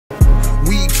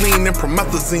clean and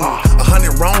promethazine.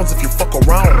 100 rounds if you fuck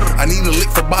around. I need a lick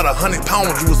for about 100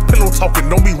 pounds. You was pillow talking,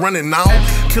 don't be running now.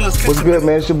 Killers. What's good,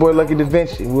 man? It's your boy Lucky Da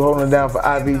Vinci. We're holding it down for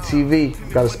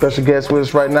IVTV. Got a special guest with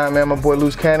us right now, man. My boy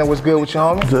Loose Kannon. What's good with you,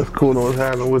 homie? Just cool on what's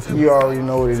happening with you. You already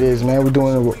know what it is, man. We do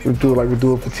it like we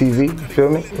do it for TV. You feel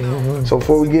me? So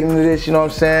before we get into this, you know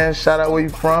what I'm saying? Shout out where you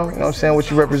from. You know what I'm saying?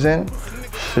 What you represent?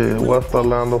 Shit, West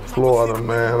Orlando, Florida,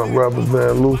 man. I'm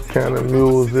representing Loose Kannon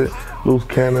music, Loose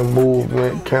Kannon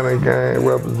movement, Kannon gang,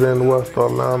 representing West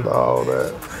Orlando, all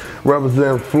that.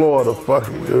 Representing Florida, fuck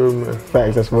it, you hear me?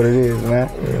 Facts, that's what it is, man.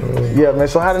 Yeah, man,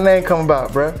 so how the name come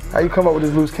about, bruh? How you come up with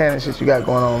this Loose Kannon shit you got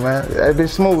going on, man? That bit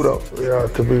smooth, though. Yeah,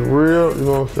 to be real, you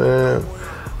know what I'm saying?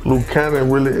 Loose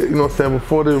Kannon really, you know what I'm saying?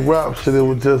 Before this rap shit, it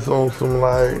was just on some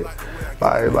like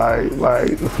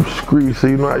some street shit,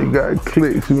 you know how you got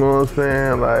clicks, you know what I'm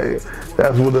saying? Like,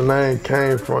 that's where the name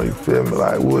came from, you feel me?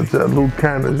 Like, we was just Loose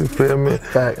Kannon, you feel me?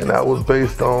 Fact. And that was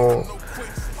based on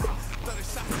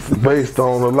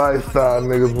the lifestyle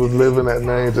niggas was living. That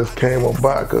name just came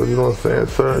about, cause you know what I'm saying,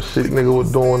 certain shit niggas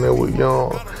was doing that was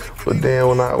young. But then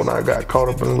when I got caught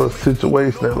up in a little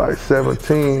situation at like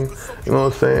 17, you know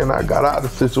what I'm saying, I got out of the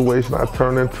situation, I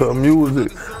turned into a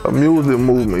music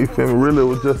movement, you feel me? Really, it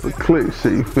was just a click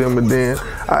shit, you feel me? Then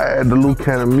I had the Loose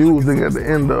Kannon music at the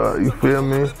end of it, you feel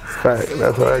me? Fact,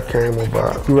 that's how that came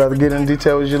about. You rather get into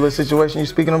detail with your little situation you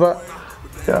speaking about?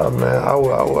 Yeah, man, I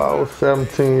was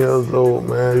 17 years old,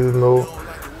 man, you know,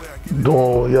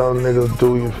 doing what young niggas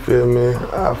do, you feel me?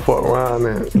 I fucked around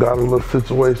and got in a little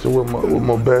situation with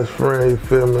my best friend, you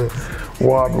feel me?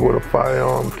 Robbery with a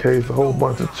firearm case, a whole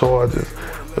bunch of charges,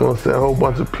 you know what I'm saying? A whole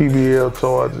bunch of PBL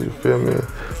charges, you feel me?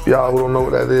 Y'all who don't know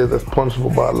what that is, that's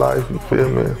punishable by life, you feel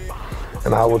me?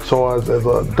 And I was charged as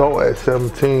an adult at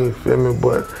 17, you feel me?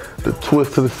 But the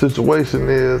twist to the situation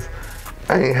is,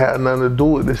 I ain't had nothing to do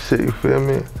with this shit, you feel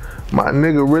me? My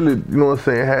nigga really, you know what I'm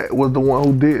saying, was the one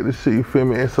who did this shit, you feel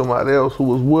me? And somebody else who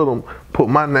was with him put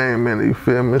my name in it, you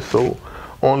feel me? So,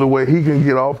 only way he can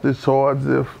get off this charge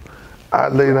if I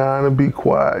lay down and be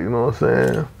quiet, you know what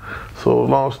I'm saying? So,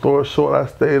 long story short, I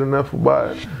stayed in there for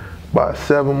about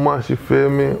 7 months, you feel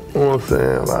me? You know what I'm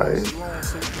saying? Like,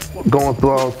 going through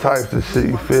all types of shit,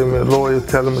 you feel me? Lawyers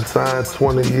telling me sign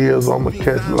 20 years, I'ma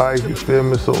catch life, you feel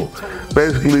me? So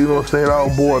basically, you know what I'm saying, it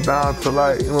all boiled down to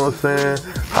like, you know what I'm saying,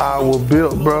 how I was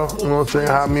built, bro. You know what I'm saying,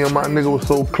 how me and my nigga was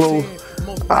so close.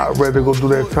 I'd rather go do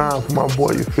that time for my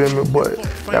boy, you feel me? But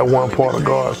that one part of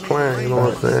God's plan, you know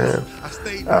what I'm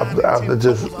saying? After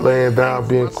just laying down,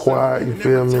 being quiet, you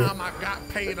feel me?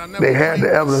 They had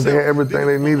the evidence, they had everything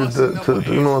they needed to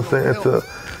you know what I'm saying, to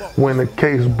win the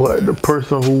case, but the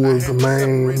person who was the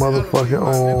main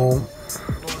motherfucking,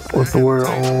 what's the word,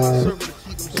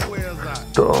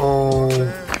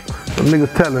 the nigga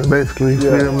telling, basically, you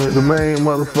feel me? The main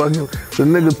motherfucking, the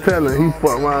nigga telling, he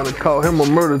fucked around and called him a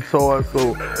murder charge,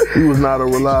 so he was not a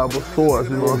reliable source,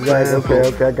 you know what I'm saying? Okay,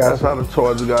 I got that's how the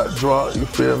charges got dropped, you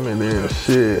feel me? And then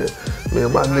shit, me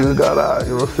and my nigga got out, you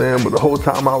know what I'm saying? But the whole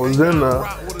time I was in there, you know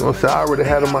what I'm saying, I already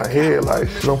had in my head, like,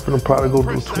 shit, I'm finna probably go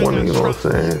do 20, you know what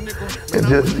I'm saying? And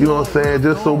just, you know what I'm saying,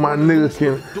 just so my nigga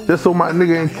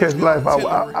can catch life,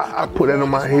 I put that in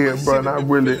my head, bro, and I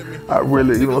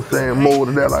really, you know what I'm saying,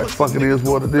 molded that, like, fuck, it is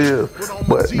what it is.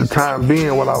 But the time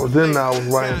being, while I was in there, I was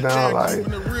writing down, like,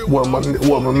 what my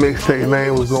mixtape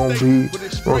name was gonna be, you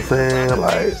know what I'm saying,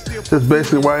 like, just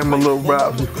basically writing my little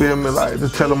raps, you feel me, like,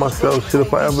 just telling myself, shit,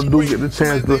 if I ever do get the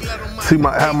chance to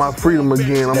have my freedom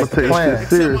again, I'm gonna take this shit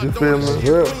serious, you feel me?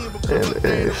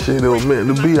 And shit, it was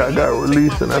meant to be. I got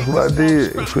released and that's what I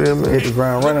did, you feel me? Hit the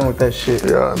ground running with that shit.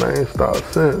 Yeah, and I ain't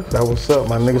stopped since. That what's up,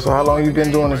 my nigga. So how long you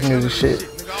been doing this music shit?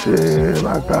 Shit,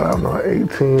 I got out on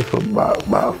 18 for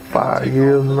about 5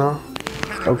 years now.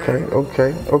 Okay.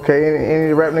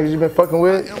 Any rap niggas you been fucking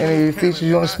with? Any features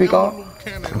you wanna speak on?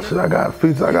 Shit, I got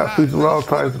features with all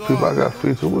types of people. I got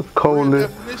features with Coley,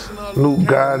 Nuke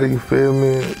Gotti, you feel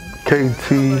me?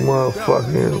 KT,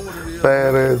 motherfucking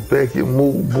Badass Becky,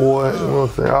 Moot Boy, you know what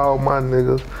I'm saying? All my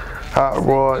niggas, Hot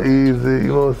Raw, Easy,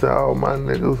 you know what I'm saying? All my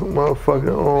niggas,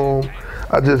 motherfucking,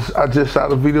 I just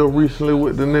shot a video recently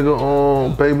with the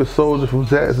nigga, Baby Soldier from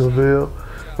Jacksonville.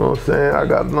 You know what I'm saying? I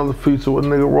got another feature with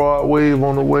nigga Rod Wave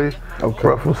on the way. Okay.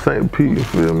 Right from St. Pete, you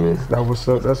feel me? That's what's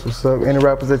up, that's what's up. Any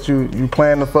rappers that you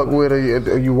plan to fuck with, or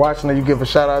you watching, or you give a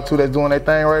shout out to that's doing their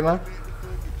thing right now?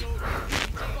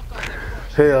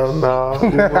 Hell nah. You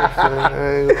know what I'm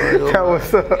saying? That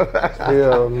what's up?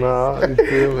 Hell nah. You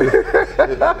feel me?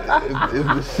 If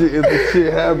the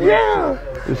shit happens,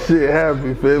 the shit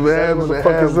happens. Feel me? What the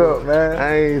fuck is up, man?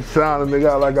 I ain't sounding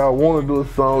nigga out like I want to do a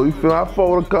song. You feel me? I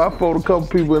fought a couple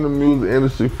people in the music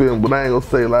industry, feel me? But I ain't gonna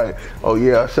say like, oh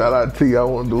yeah, shout out to you, I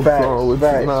want to do a song with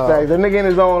you. Nah. Facts. The nigga in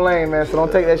his own lane, man, so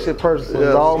don't take that shit personal.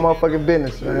 It's all motherfucking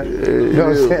business, man. You know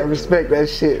what I'm saying? Respect that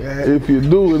shit, man. If you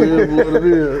do, it is what it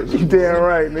is. You damn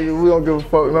right, nigga. We don't give a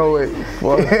fuck, no way.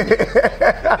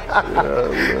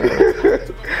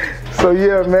 So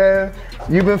yeah, man,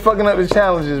 you been fucking up the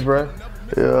challenges, bruh.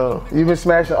 Yeah. You been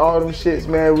smashing all them shits,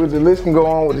 man. With the list can go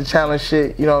on with the challenge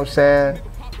shit, you know what I'm saying?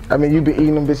 I mean, you been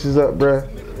eating them bitches up, bruh.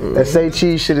 That Say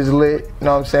Cheese shit is lit, you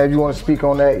know what I'm saying? If you want to speak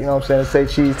on that, you know what I'm saying? Say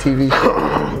Cheese TV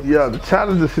shit. Yeah, the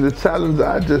challenge,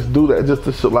 I just do that just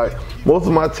to show, like, most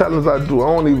of my challenges I do,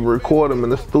 I don't even record them in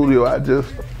the studio, I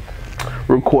just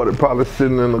record it probably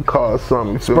sitting in the car or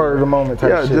something. Spur of the moment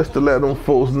type shit. Yeah, just to let them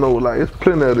folks know, like, it's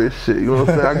plenty of this shit, you know what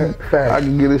I'm saying? I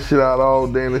can get this shit out all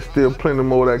day and there's still plenty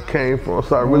more that came from,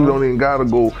 so I really don't even gotta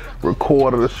go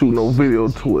record it or shoot no video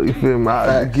to it, you feel me?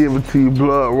 I just give it to you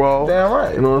blood raw. Damn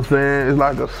right. You know what I'm saying? It's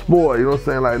like a sport, you know what I'm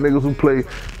saying? Like niggas who play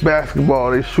basketball,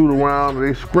 they shoot around,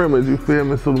 they scrimmage, you feel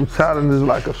me? So the challenge is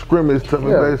like a scrimmage to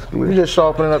me, basically. You just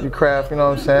sharpening up your craft, you know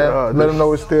what I'm saying? Let them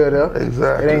know it's still there.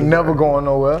 Exactly. It ain't never going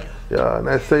nowhere. Yeah, and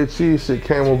that Say Cheese shit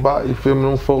came about, you feel me?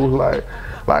 Them folks like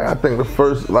I think the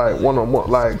first, like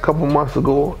a couple months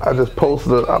ago, I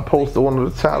posted one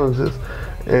of the challenges,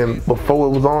 and before it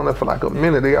was on there for like a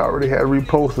minute, they already had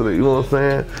reposted it, you know what I'm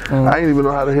saying? I didn't even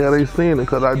know how the hell they seen it,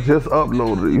 because I just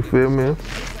uploaded it, you feel me? You know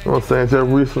what I'm saying?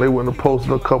 Just recently went to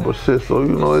posting a couple shit, so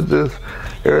you know, it just,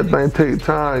 everything take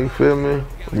time, you feel me?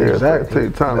 Everything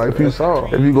take time. Like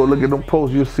if you go look at them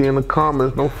posts, you'll see in the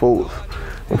comments, them folks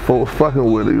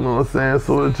fucking with it, you know what I'm saying?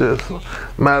 So it's just a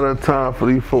matter of time for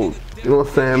these folks, you know what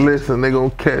I'm saying? Listen, they gonna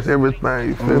catch everything,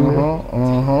 you feel me?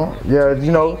 Yeah,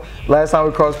 you know, last time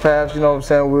we crossed paths, you know what I'm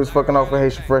saying, we was fucking off with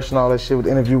Haitian Fresh and all that shit with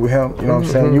the interview with him, you know what I'm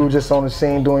saying? You were just on the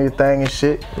scene doing your thing and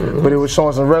shit, but it was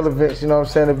showing some relevance, you know what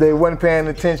I'm saying? If they wasn't paying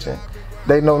attention,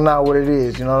 they know now what it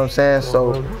is, you know what I'm saying?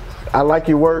 So I like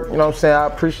your work, you know what I'm saying? I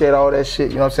appreciate all that shit,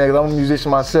 you know what I'm saying? 'Cause I'm a musician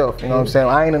myself, you know what I'm saying?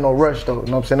 I ain't in no rush though, you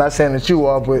know what I'm saying? Not saying that you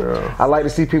are, but I like to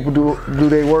see people do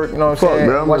their work, you know what I'm saying?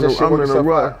 Man, I'm in a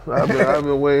rush. I've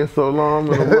been waiting so long,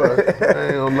 I'm in a rush. I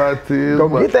ain't gonna lie to you. Go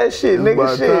get that shit, nigga, shit.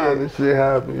 By the time this shit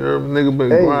happen, you heard me? Nigga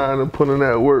been grinding, putting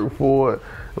that work for it.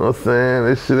 You know what I'm saying?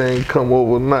 This shit ain't come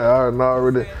overnight. I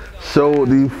already showed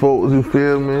these folks, you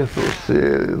feel me? So shit,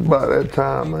 it's about that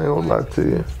time, I ain't gonna lie to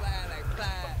you.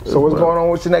 So what's going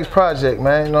on with your next project,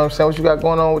 man? You know what I'm saying? What you got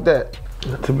going on with that?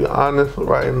 To be honest,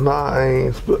 right now I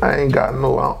ain't got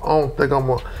no. I don't think I'm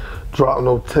gonna drop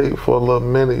no tape for a little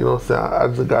minute. You know what I'm saying? I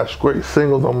just got straight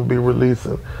singles I'm gonna be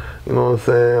releasing. You know what I'm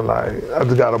saying? Like I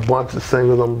just got a bunch of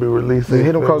singles I'm gonna be releasing. You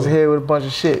hit them across the head with a bunch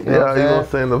of shit. You know what I'm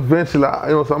saying? Eventually,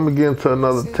 you know, so I'm gonna get into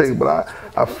another tape, but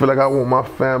I feel like I want my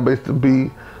fan base to be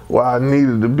where I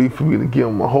needed to be for me to give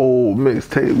them a whole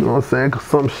mixtape, you know what I'm saying? Cause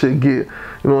some shit get, you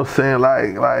know what I'm saying, like,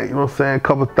 you know what I'm saying, a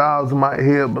couple thousand might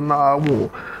hit, but nah, I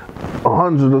want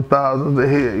hundreds of thousands to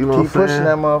hit, you know what I'm saying? Keep pushing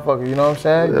that motherfucker, you know what I'm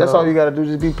saying? That's all you gotta do,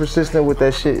 just be persistent with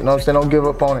that shit, you know what I'm saying? Don't give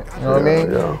up on it, you know what I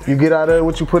mean? You get out of it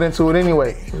what you put into it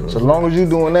anyway. So as long as you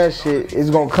doing that shit, it's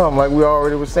gonna come, like we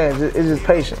already was saying, it's just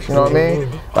patience, you know what I mean?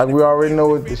 Like we already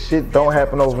know the shit don't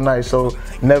happen overnight, so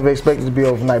never expect it to be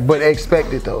overnight, but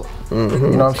expect it though. You know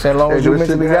what I'm saying? As long as you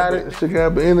mentally got it. Shit can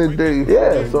happen any day.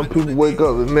 Yeah. Some people wake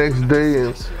up the next day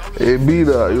and it be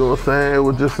there, you know what I'm saying? It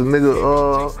was just a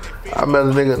nigga, I met a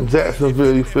nigga in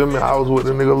Jacksonville, you feel me? I was with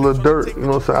a nigga Lil Dirt, you know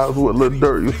what I'm saying? I was with Lil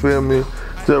Dirt, you feel me?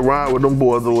 Just ride with them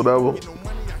boys or whatever.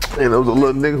 And there was a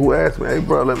little nigga who asked me, hey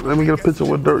bro, let me get a picture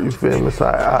with Dirt, you feel me? So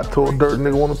I told Dirt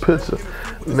nigga want a picture.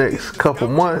 Next couple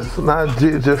months, now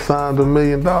Jit just signed $1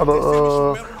 million,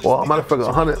 or matter of fact,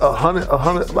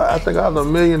 I think I had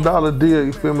 $1 million deal,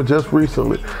 you feel me, just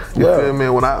recently. You feel me?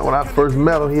 When I first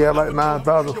met him, he had like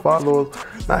 9,000 followers.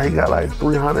 Now he got like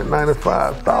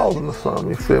 395,000 or something,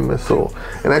 you feel me? So,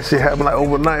 and that shit happened like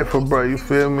overnight for bro, you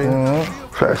feel me?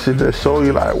 So that shit just show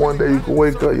you like one day you can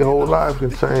wake up, your whole life can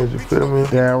change, you feel me?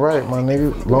 Damn right, my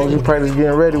nigga. As long as you practice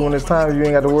getting ready when it's time, you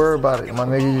ain't got to worry about it. My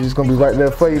nigga, you're just gonna be right there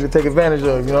for you to take advantage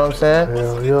of, you know what I'm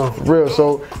saying? Yeah. Real,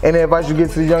 so any advice you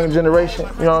get to the younger generation,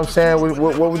 you know what I'm saying?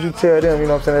 What would you tell them, you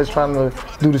know what I'm saying, that's trying to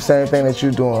do the same thing that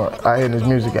you're doing out here in this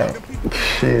music game?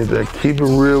 Shit, just keep it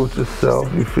real with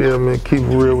yourself, you feel me? Keep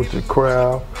it real with your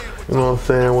crowd. You know what I'm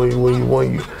saying?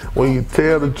 When you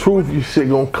tell the truth, your shit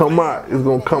gonna come out. It's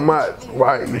gonna come out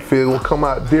right. You feel? It's gonna come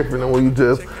out different than when you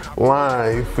just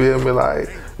lying. You feel me? Like,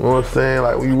 you You know what I'm saying?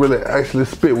 Like when you really actually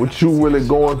spit what you really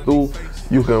going through,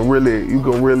 you can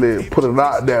really put it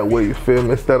out that way, you feel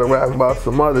me? Instead of rapping about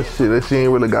some other shit that she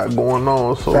ain't really got going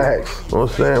on. So, Facts. You know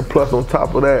what I'm saying? Plus on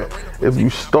top of that, if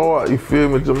you start, you feel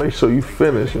me, just make sure you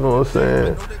finish, you know what I'm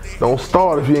saying? Don't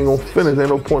start if you ain't gonna finish, ain't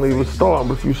no point in even starting,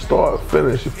 but if you start,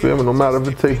 finish, you feel me? No matter if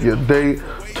it take you a day,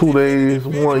 2 days,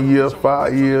 1 year,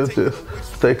 5 years, just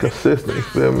stay consistent, you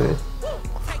feel me?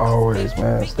 Always,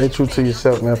 man. Stay true to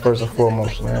yourself, man, first and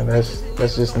foremost, man. That's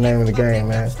just the name of the game,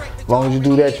 man. As long as you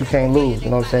do that, you can't lose,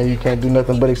 you know what I'm saying? You can't do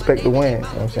nothing but expect to win, you know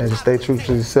what I'm saying? Just stay true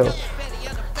to yourself.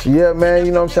 So yeah, man,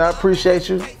 you know what I'm saying? I appreciate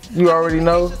you. You already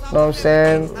know what I'm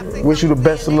saying? Wish you the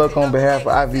best of luck on behalf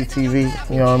of IVTV,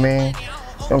 you know what I mean? You know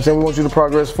what I'm saying? We want you to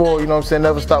progress forward, you know what I'm saying?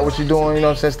 Never stop what you're doing, you know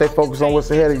what I'm saying? Stay focused on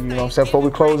what's ahead of you, you know what I'm saying? Before we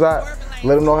close out,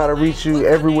 let them know how to reach you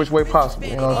every which way possible,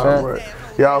 you know what I'm saying? All right.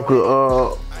 Y'all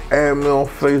could add me on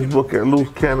Facebook at Loose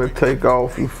Kannon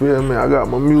Takeoff, you feel me? I got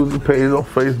my music page on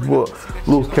Facebook,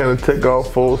 Loose Kannon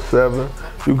Takeoff 47.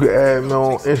 You can add me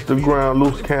on Instagram,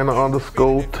 Loose Kannon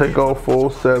 _ Takeoff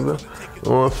 47. You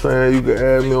know what I'm saying? You can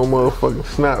add me on motherfucking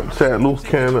Snapchat, Loose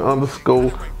Kannon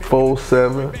 _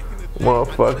 47.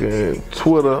 Motherfucking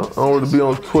Twitter. I don't really be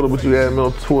on Twitter, but you add me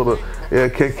on Twitter,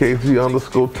 KKG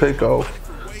 _ Takeoff.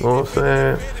 You know what I'm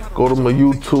saying? Go to my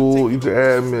YouTube, you can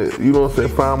add me, you know what I'm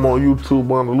saying? Find me on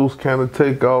YouTube on the Loose Kannon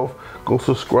Takeoff. Go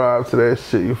subscribe to that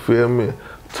shit, you feel me?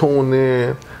 Tune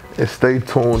in and stay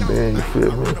tuned in, you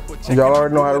feel me? Y'all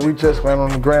already know how to reach us, man,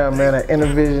 on the gram, man, at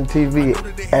Intervision TV,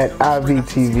 at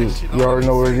IVTV. You already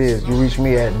know what it is. You reach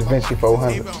me at DaVinci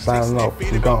 400. Signing off.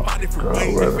 We gone.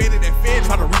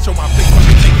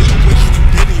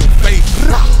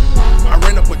 I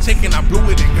ran up a check and I blew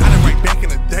it and got it right back in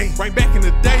the day. Right back in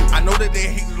the day. I know that they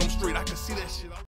hate